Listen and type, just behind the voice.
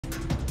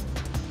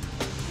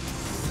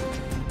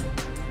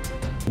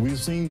We've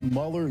seen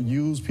Mueller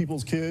use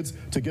people's kids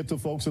to get to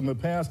folks in the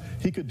past.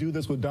 He could do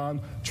this with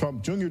Don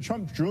Trump Jr.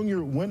 Trump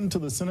Jr. went into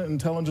the Senate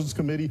Intelligence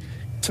Committee,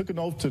 took an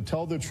oath to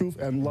tell the truth,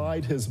 and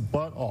lied his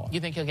butt off. You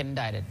think he'll get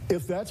indicted?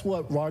 If that's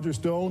what Roger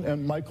Stone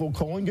and Michael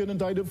Cohen get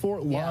indicted for,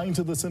 lying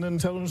to the Senate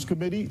Intelligence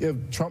Committee, if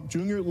Trump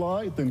Jr.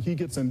 lied, then he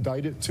gets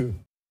indicted too.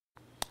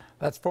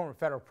 That's former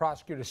federal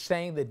prosecutor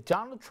saying that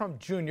Donald Trump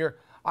Jr.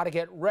 ought to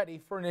get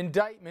ready for an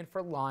indictment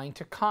for lying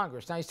to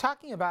Congress. Now, he's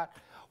talking about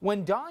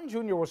when Don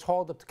Jr. was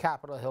hauled up to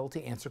Capitol Hill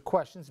to answer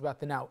questions about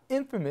the now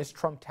infamous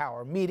Trump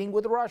Tower meeting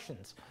with the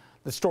Russians.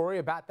 The story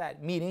about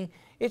that meeting,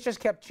 it just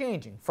kept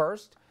changing.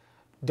 First,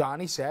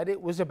 Donnie said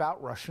it was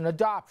about Russian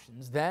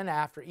adoptions. Then,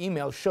 after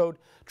emails showed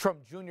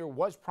Trump Jr.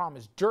 was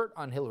promised dirt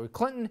on Hillary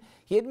Clinton,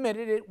 he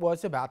admitted it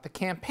was about the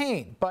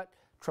campaign. But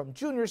Trump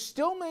Jr.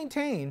 still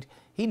maintained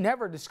he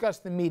never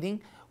discussed the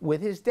meeting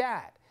with his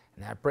dad.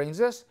 And that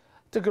brings us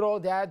to good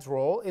old dad's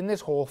role in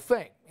this whole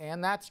thing.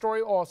 And that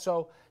story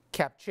also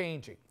kept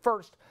changing.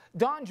 First,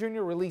 Don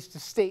Jr. released a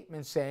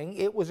statement saying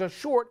it was a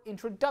short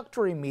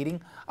introductory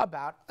meeting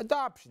about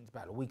adoptions.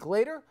 About a week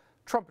later,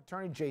 Trump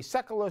attorney Jay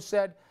Sekulow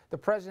said the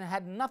president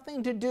had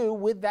nothing to do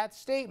with that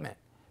statement.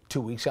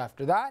 2 weeks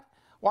after that,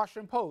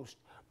 Washington Post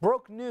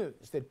broke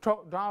news that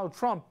Donald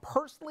Trump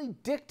personally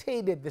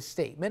dictated the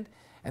statement.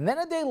 And then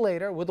a day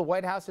later, with the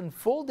White House in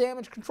full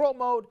damage control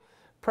mode,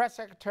 Press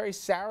Secretary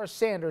Sarah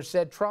Sanders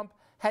said Trump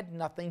had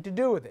nothing to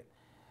do with it.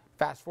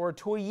 Fast forward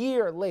to a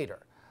year later,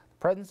 the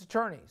president's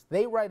attorneys,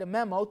 they write a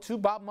memo to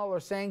Bob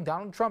Mueller saying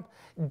Donald Trump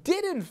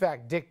did in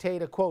fact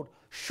dictate a, quote,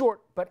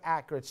 short but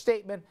accurate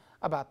statement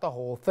about the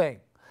whole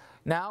thing.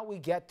 Now we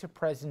get to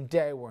present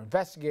day, where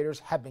investigators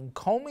have been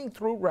combing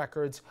through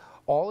records,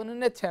 all in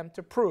an attempt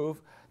to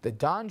prove that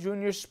Don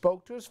Jr.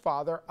 spoke to his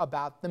father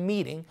about the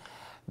meeting.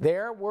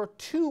 There were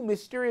two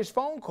mysterious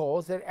phone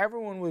calls that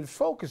everyone was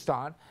focused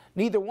on.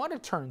 Neither one,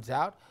 it turns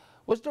out,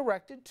 was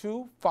directed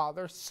to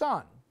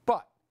father-son.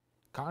 But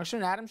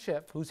Congressman Adam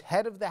Schiff, who's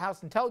head of the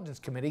House Intelligence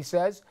Committee,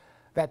 says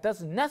that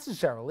doesn't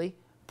necessarily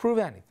prove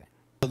anything.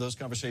 Those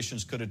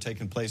conversations could have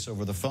taken place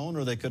over the phone,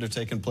 or they could have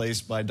taken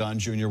place by Don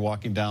Jr.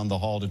 walking down the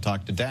hall to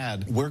talk to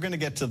Dad. We're going to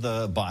get to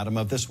the bottom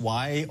of this.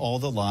 Why all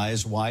the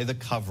lies? Why the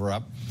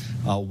cover-up?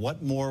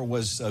 What more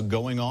was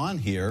going on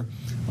here?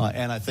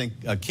 And I think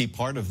a key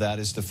part of that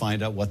is to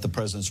find out what the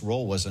president's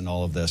role was in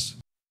all of this.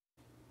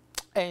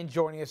 And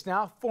joining us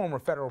now, former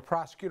federal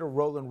prosecutor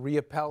Roland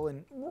Riopelle.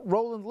 And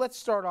Roland, let's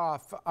start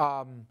off,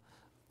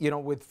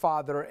 with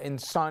father and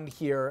son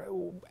here.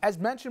 As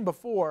mentioned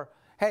before,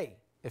 hey,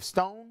 if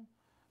Stone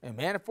and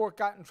Manafort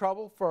got in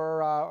trouble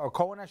for, or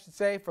Cohen, I should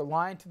say, for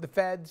lying to the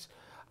feds,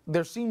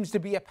 there seems to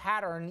be a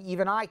pattern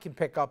even I can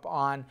pick up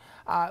on.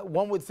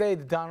 One would say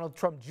that Donald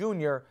Trump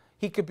Jr.,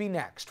 he could be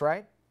next,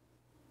 right?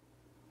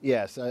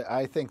 Yes,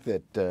 I think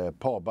that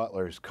Paul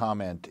Butler's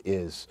comment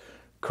is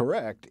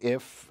correct.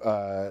 If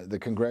the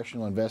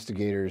congressional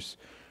investigators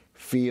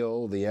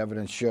feel the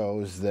evidence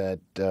shows that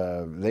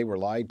they were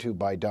lied to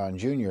by Don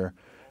Jr.,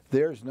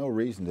 there's no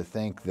reason to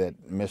think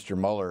that Mr.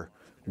 Mueller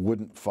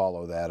wouldn't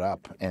follow that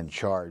up and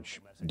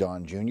charge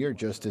Don Jr.,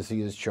 just as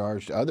he has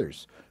charged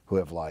others who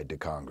have lied to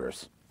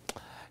Congress.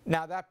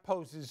 Now, that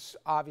poses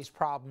obvious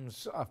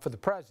problems for the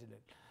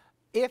president.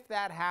 If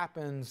that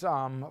happens,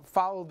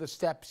 follow the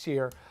steps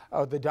here,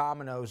 the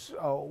dominoes.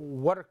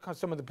 What are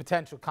some of the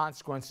potential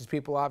consequences?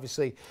 People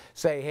obviously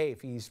say, hey, if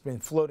he's been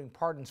floating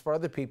pardons for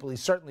other people, he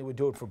certainly would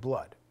do it for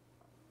blood.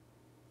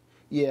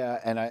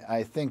 Yeah, and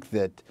I think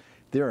that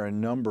there are a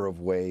number of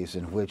ways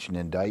in which an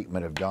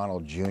indictment of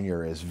Donald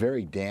Jr. is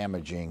very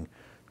damaging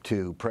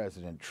to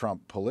President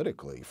Trump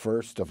politically.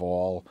 First of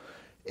all,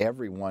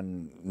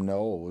 everyone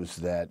knows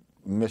that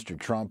Mr.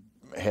 Trump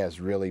has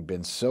really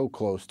been so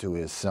close to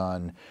his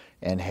son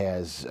and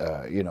has,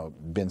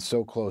 been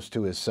so close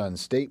to his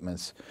son's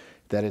statements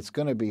that it's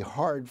going to be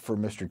hard for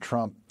Mr.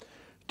 Trump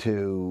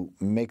to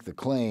make the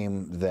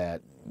claim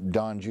that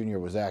Don Jr.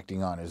 was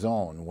acting on his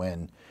own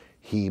when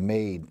he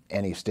made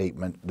any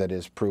statement that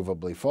is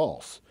provably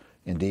false.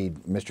 Indeed,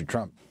 Mr.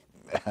 Trump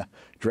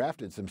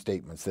drafted some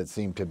statements that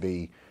seem to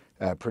be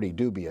pretty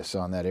dubious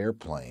on that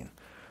airplane.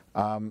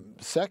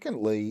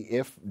 Secondly,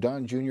 if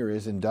Don Jr.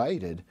 is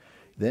indicted,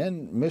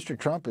 then Mr.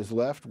 Trump is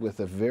left with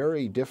a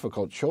very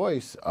difficult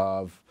choice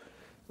of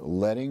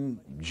letting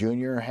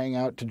Jr. hang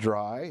out to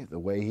dry the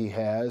way he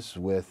has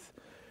with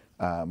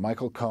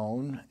Michael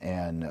Cohen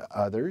and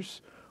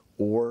others,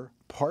 or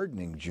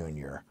pardoning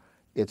Jr.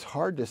 It's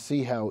hard to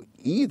see how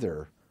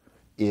either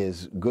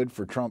is good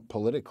for Trump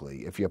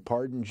politically. If you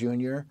pardon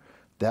Jr.,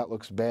 that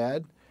looks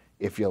bad.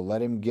 If you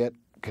let him get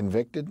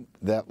convicted,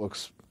 that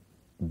looks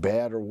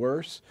bad or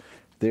worse.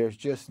 There's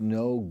just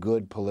no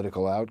good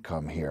political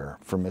outcome here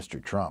for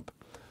Mr. Trump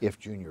if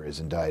Jr. is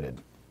indicted.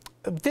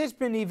 There's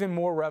been even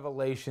more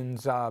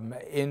revelations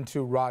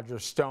into Roger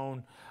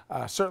Stone,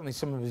 certainly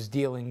some of his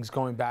dealings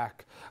going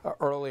back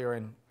earlier.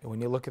 And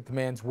when you look at the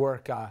man's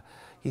work,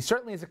 he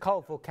certainly is a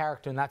colorful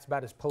character, and that's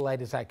about as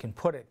polite as I can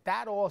put it.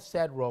 That all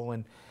said,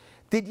 Roland,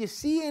 did you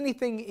see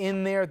anything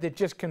in there that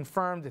just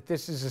confirmed that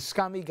this is a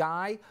scummy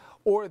guy,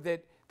 or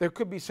that there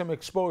could be some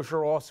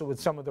exposure also with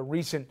some of the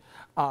recent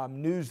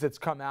news that's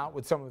come out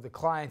with some of the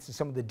clients and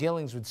some of the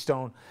dealings with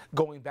Stone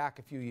going back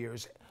a few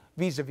years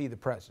vis-a-vis the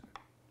president.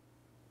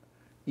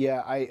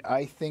 Yeah,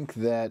 I think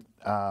that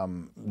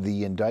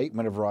the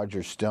indictment of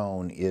Roger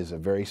Stone is a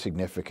very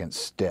significant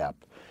step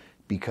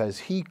because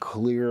he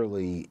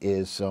clearly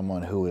is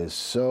someone who is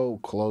so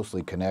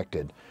closely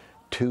connected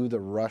to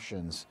the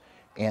Russians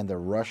and the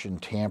Russian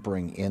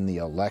tampering in the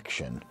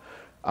election.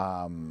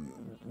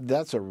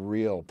 That's a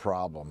real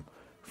problem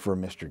for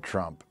Mr.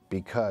 Trump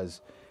because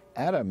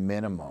at a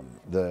minimum,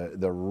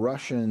 the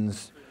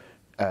Russians'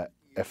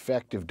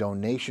 effective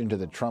donation to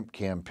the Trump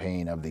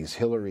campaign of these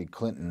Hillary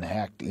Clinton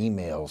hacked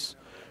emails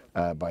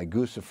by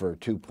Guccifer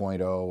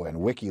 2.0 and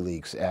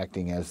WikiLeaks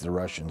acting as the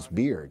Russians'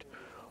 beard,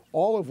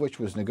 all of which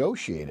was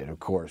negotiated, of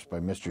course, by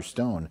Mr.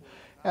 Stone.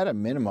 At a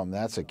minimum,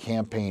 that's a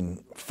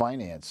campaign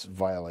finance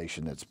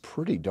violation that's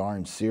pretty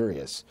darn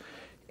serious.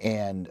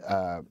 And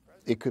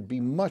it could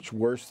be much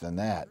worse than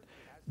that.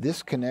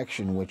 This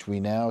connection, which we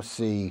now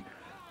see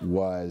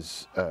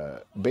was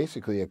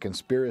basically a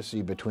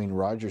conspiracy between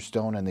Roger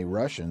Stone and the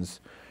Russians,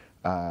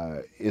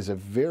 is a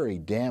very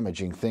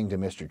damaging thing to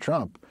Mr.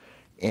 Trump.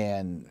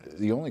 And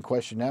the only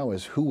question now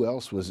is who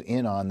else was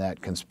in on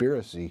that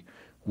conspiracy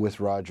with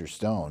Roger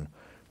Stone.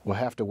 We'll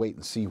have to wait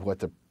and see what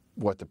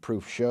the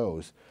proof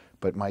shows,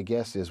 but my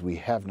guess is we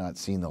have not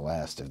seen the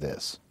last of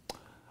this.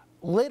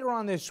 Later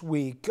on this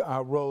week,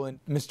 Roland,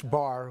 Mr.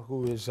 Barr,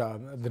 who is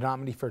the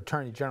nominee for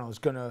Attorney General, is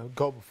going to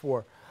go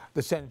before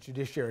the Senate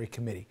Judiciary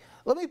Committee.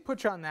 Let me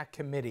put you on that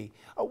committee.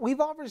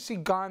 We've obviously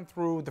gone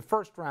through the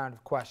first round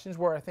of questions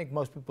where I think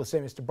most people say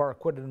Mr. Barr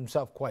acquitted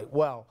himself quite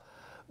well.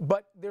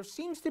 But there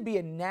seems to be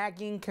a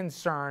nagging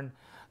concern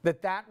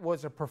that that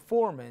was a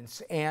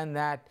performance and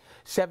that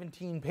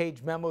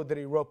 17-page memo that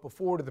he wrote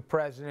before to the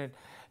president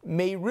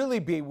may really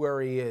be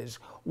where he is.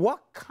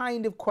 What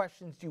kind of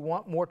questions do you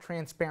want more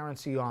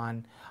transparency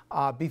on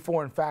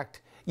before, in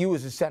fact, you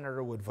as a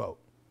senator would vote?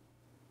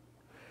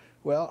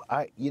 Well,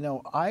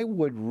 I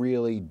would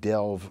really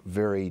delve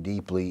very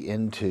deeply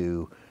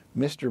into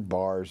Mr.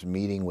 Barr's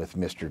meeting with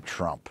Mr.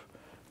 Trump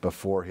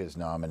before his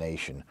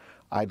nomination.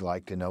 I'd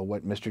like to know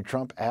what Mr.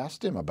 Trump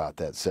asked him about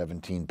that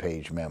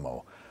 17-page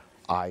memo.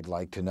 I'd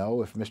like to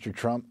know if Mr.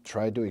 Trump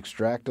tried to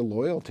extract a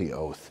loyalty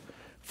oath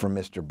from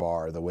Mr.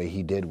 Barr the way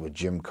he did with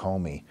Jim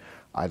Comey.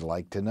 I'd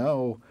like to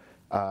know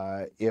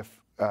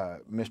if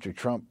Mr.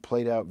 Trump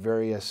played out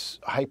various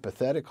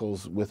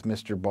hypotheticals with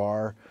Mr.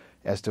 Barr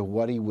as to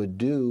what he would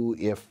do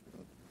if,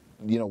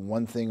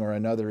 one thing or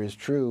another is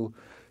true,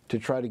 to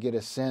try to get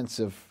a sense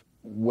of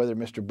whether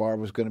Mr. Barr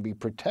was going to be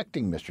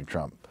protecting Mr.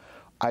 Trump.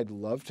 I'd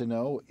love to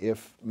know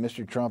if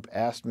Mr. Trump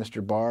asked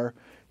Mr. Barr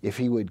if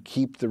he would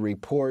keep the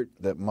report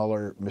that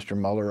Mr.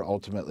 Mueller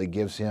ultimately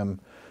gives him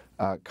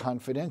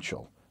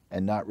confidential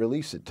and not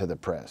release it to the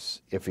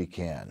press if he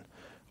can.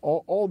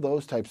 All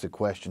those types of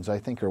questions I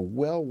think are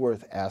well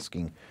worth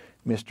asking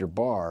Mr.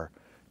 Barr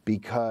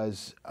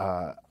because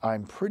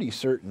I'm pretty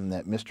certain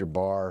that Mr.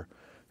 Barr,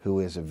 who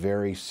is a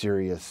very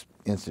serious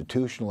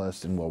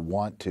institutionalist and will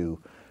want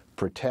to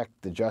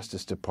protect the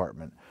Justice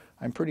Department,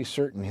 I'm pretty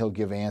certain he'll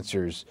give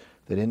answers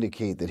that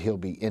indicate that he'll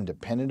be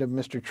independent of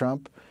Mr.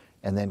 Trump,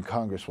 and then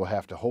Congress will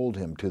have to hold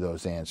him to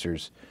those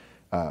answers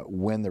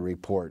when the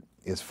report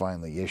is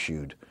finally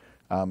issued.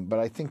 But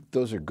I think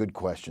those are good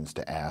questions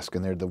to ask,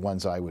 and they're the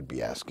ones I would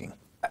be asking.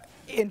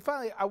 And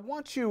finally, I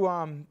want you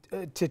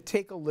to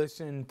take a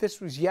listen. This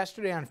was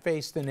yesterday on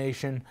Face the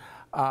Nation.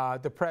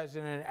 The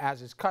president,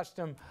 as is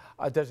custom,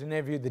 does an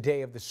interview the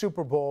day of the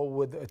Super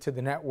Bowl to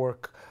the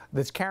network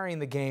that's carrying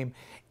the game.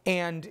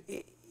 And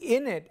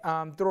in it,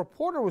 the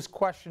reporter was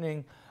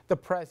questioning the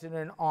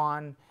president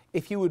on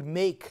if he would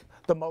make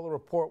the Mueller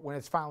report when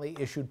it's finally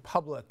issued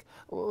public.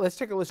 Let's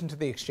take a listen to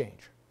the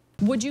exchange.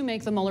 Would you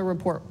make the Mueller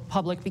report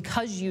public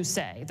because you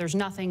say there's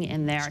nothing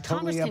in there? It's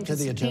totally up to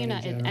the Attorney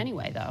General. It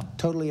anyway, though.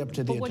 Totally up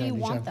to the Attorney General. But what do you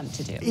want them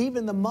to do?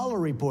 Even the Mueller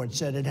report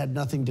said it had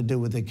nothing to do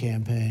with the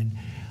campaign.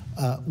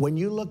 When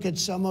you look at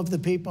some of the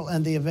people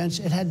and the events,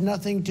 it had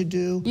nothing to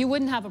do. You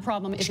wouldn't have a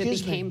problem if it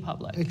became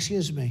public.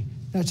 Excuse me.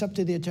 No, it's up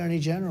to the Attorney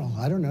General.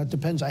 I don't know. It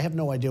depends. I have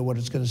no idea what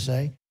it's going to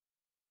say.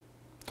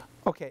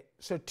 Okay,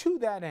 so to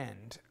that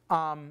end,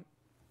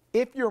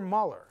 if you're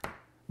Mueller,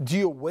 do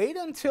you wait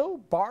until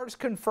Barr's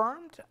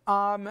confirmed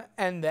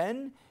and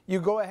then you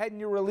go ahead and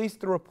you release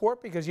the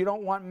report because you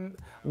don't want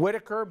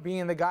Whitaker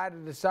being the guy to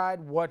decide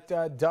what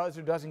does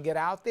or doesn't get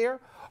out there?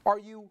 Are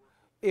you,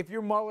 if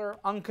you're Mueller,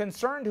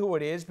 unconcerned who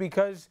it is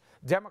because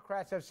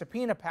Democrats have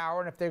subpoena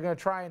power, and if they're going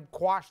to try and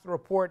quash the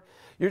report,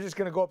 you're just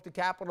going to go up to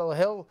Capitol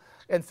Hill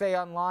and say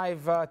on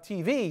live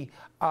TV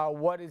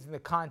what is in the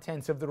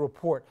contents of the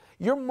report?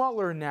 You're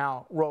Mueller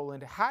now,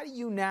 Roland. How do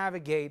you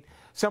navigate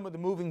some of the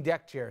moving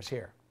deck chairs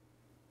here?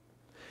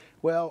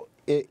 Well,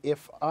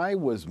 if I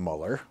was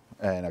Mueller,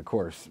 and of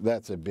course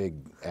that's a big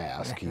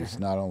ask, he's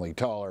not only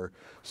taller,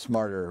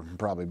 smarter,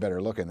 probably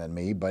better looking than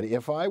me, but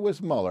if I was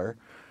Mueller,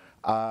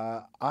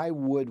 I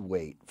would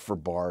wait for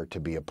Barr to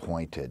be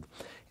appointed.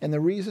 And the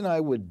reason I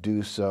would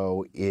do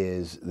so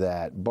is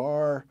that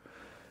Barr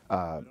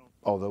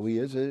although he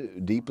is a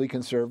deeply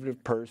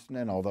conservative person,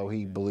 and although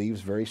he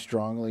believes very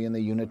strongly in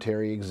the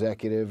unitary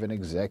executive and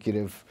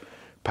executive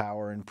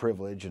power and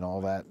privilege and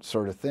all that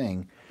sort of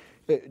thing,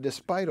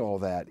 despite all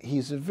that,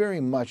 he's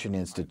very much an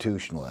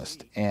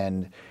institutionalist,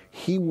 and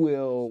he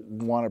will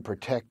want to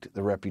protect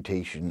the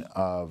reputation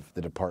of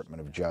the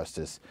Department of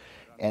Justice.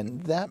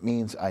 And that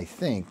means, I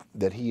think,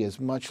 that he is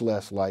much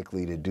less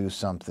likely to do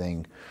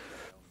something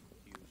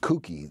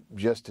kooky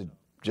just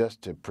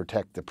to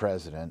protect the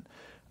president.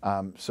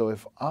 So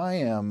if I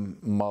am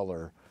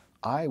Mueller,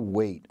 I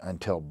wait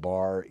until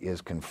Barr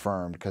is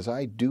confirmed, because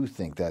I do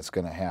think that's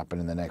going to happen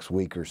in the next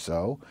week or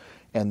so.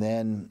 And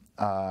then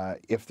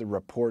if the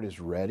report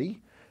is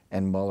ready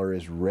and Mueller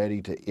is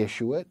ready to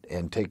issue it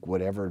and take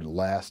whatever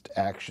last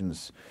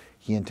actions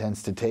he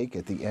intends to take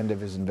at the end of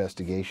his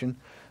investigation,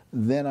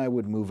 then I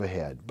would move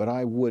ahead. But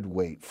I would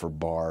wait for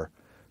Barr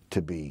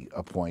to be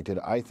appointed.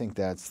 I think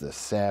that's the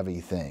savvy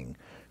thing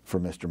for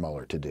Mr.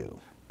 Mueller to do.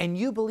 And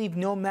you believe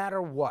no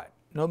matter what,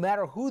 no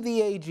matter who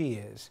the AG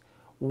is,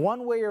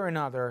 one way or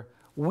another,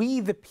 we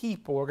the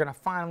people are going to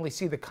finally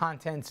see the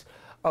contents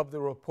of the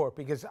report?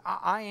 Because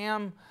I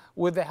am,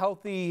 with a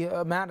healthy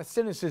amount of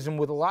cynicism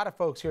with a lot of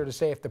folks here, to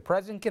say if the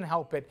president can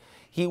help it,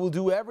 he will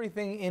do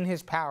everything in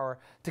his power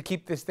to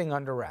keep this thing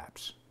under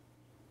wraps.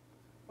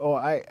 Oh,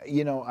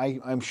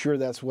 I'm sure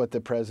that's what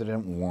the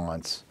president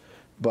wants.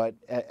 But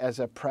as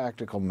a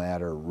practical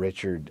matter,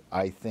 Richard,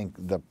 I think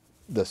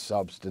the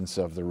substance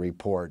of the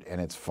report and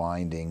its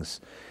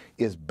findings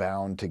is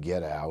bound to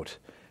get out.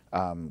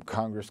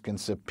 Congress can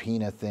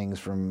subpoena things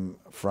from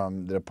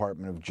the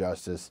Department of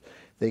Justice.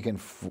 They can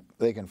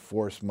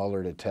force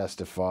Mueller to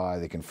testify.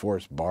 They can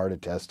force Barr to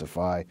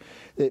testify.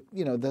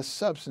 The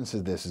substance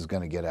of this is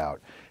going to get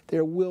out.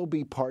 There will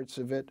be parts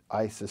of it,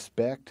 I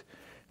suspect,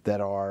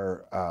 that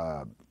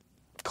are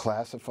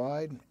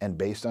classified and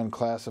based on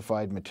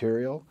classified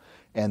material,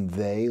 and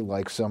they,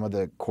 like some of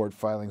the court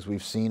filings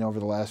we've seen over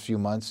the last few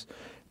months,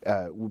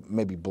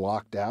 may be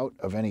blocked out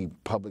of any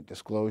public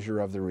disclosure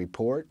of the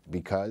report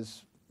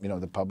because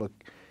the public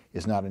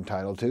is not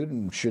entitled to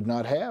and should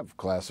not have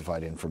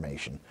classified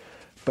information.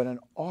 But an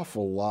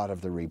awful lot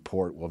of the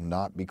report will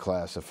not be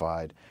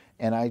classified,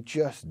 and I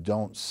just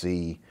don't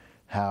see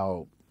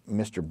how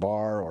Mr.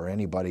 Barr or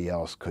anybody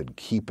else could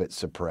keep it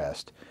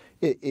suppressed.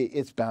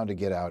 It's bound to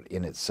get out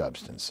in its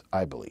substance,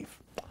 I believe.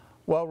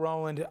 Well,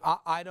 Roland,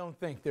 I don't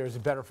think there's a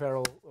better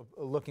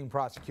federal-looking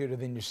prosecutor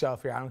than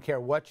yourself here. I don't care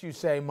what you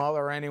say,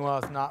 Mueller or anyone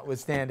else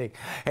notwithstanding.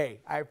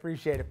 Hey, I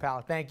appreciate it,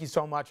 pal. Thank you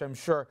so much. I'm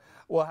sure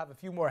we'll have a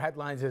few more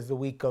headlines as the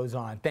week goes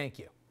on. Thank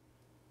you.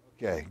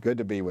 Okay, good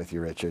to be with you,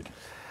 Richard.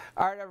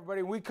 All right,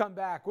 everybody, when we come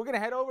back, we're going to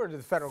head over to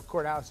the federal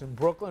courthouse in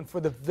Brooklyn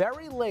for the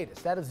very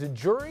latest. That is, the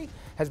jury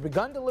has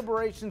begun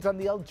deliberations on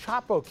the El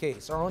Chapo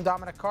case. Our own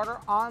Dominic Carter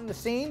on the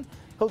scene.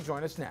 He'll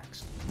join us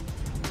next.